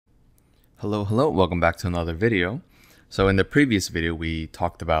Hello, welcome back to another video. So in the previous video, we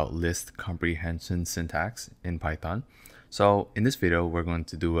talked about list comprehension syntax in Python. So in this video, we're going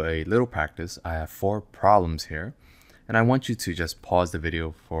to do a little practice. I have 4 problems here, and I want you to just pause the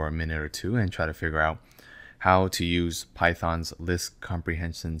video for a minute or two and try to figure out how to use Python's list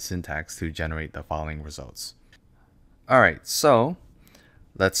comprehension syntax to generate the following results. All right, so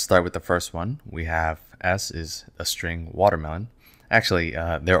let's start with the first one. We have S is a string watermelon. Actually,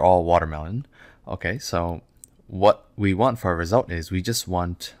 they're all watermelon. Okay, so what we want for a result is we just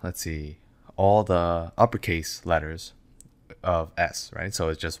want, let's see, all the uppercase letters of S, right? So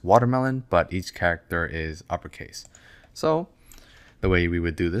it's just watermelon, but each character is uppercase. So the way we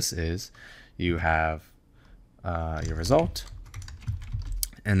would do this is you have your result,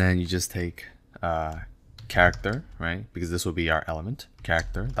 and then you just take character, right? Because this will be our element,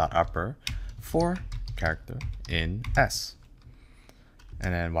 character.upper for character in S.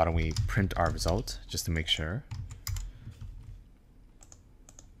 And then why don't we print our result just to make sure.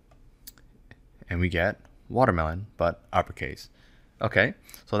 And we get watermelon, but uppercase. Okay,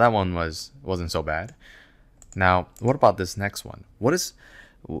 so that one wasn't so bad. Now, what about this next one? What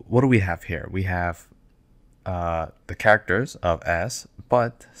do we have here? We have the characters of S,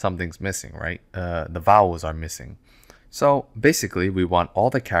 but something's missing, right? The vowels are missing. So basically, we want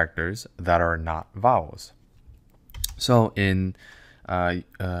all the characters that are not vowels. So in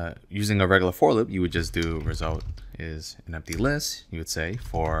using a regular for loop, you would just do result is an empty list. You would say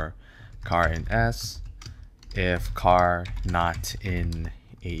for car in S, if car not in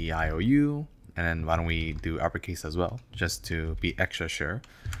AEIOU, and then why don't we do uppercase as well, just to be extra sure.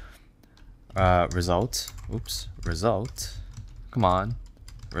 Result, come on,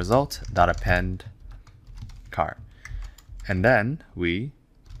 result dot append car, and then we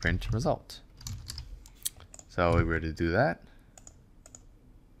print result. So if we were to do that,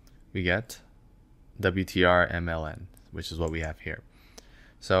 we get WTRMLN, which is what we have here.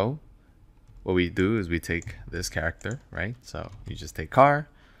 So what we do is we take this character, right? So you just take car,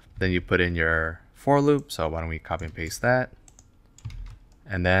 then you put in your for loop. So why don't we copy and paste that?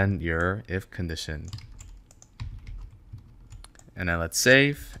 And then your if condition. And then let's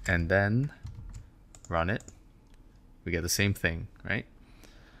save and then run it. We get the same thing, right?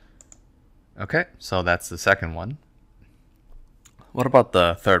 Okay, so that's the second one. What about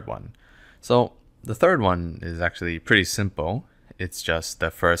the third one? So the third one is actually pretty simple. It's just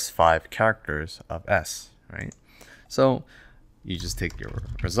the first 5 characters of S, right? So you just take your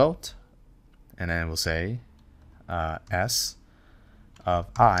result, and then we'll say S of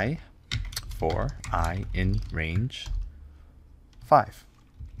I for I in range 5.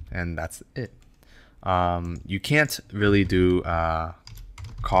 And that's it. You can't really do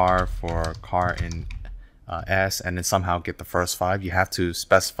car for car in S and then somehow get the first 5. You have to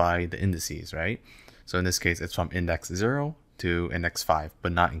specify the indices, right? So in this case, it's from index 0 to index 5,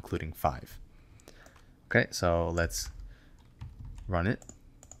 but not including 5. Okay, so let's run it.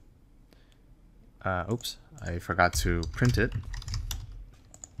 Oops, I forgot to print it.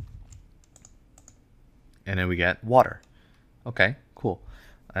 And then we get water. Okay, cool.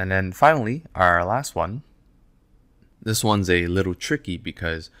 And then finally, our last one. This one's a little tricky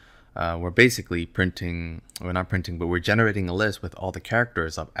because we're basically we're generating a list with all the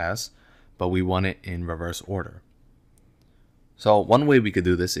characters of S, but we want it in reverse order. So one way we could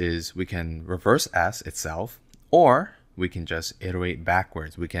do this is we can reverse S itself, or we can just iterate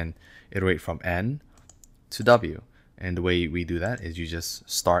backwards. We can iterate from N to W. And the way we do that is you just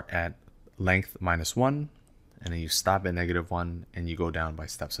start at length -1, and then you stop at -1, and you go down by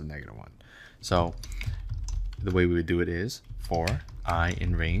steps of -1. So the way we would do it is for I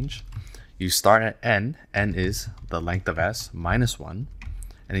in range, you start at N. N is the length of S -1,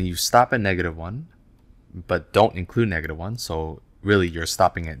 and then you stop at -1, but don't include -1. So really you're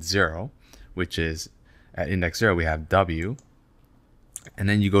stopping at 0, which is at index 0 we have W, and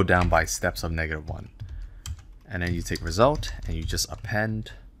then you go down by steps of -1, and then you take result and you just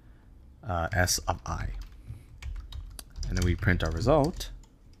append S of I, and then we print our result.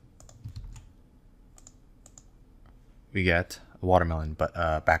 We get a watermelon, but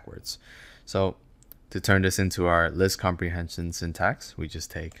backwards. So to turn this into our list comprehension syntax, we just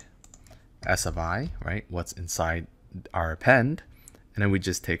take S of I, right? What's inside our append, and then we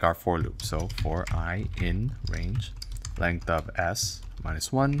just take our for loop. So for I in range, length of S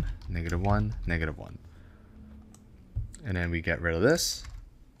 -1, -1, -1. And then we get rid of this,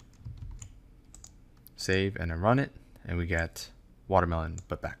 save, and then run it, and we get watermelon,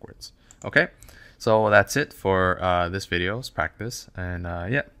 but backwards. Okay, so that's it for this video's practice, and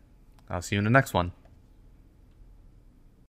yeah, I'll see you in the next one.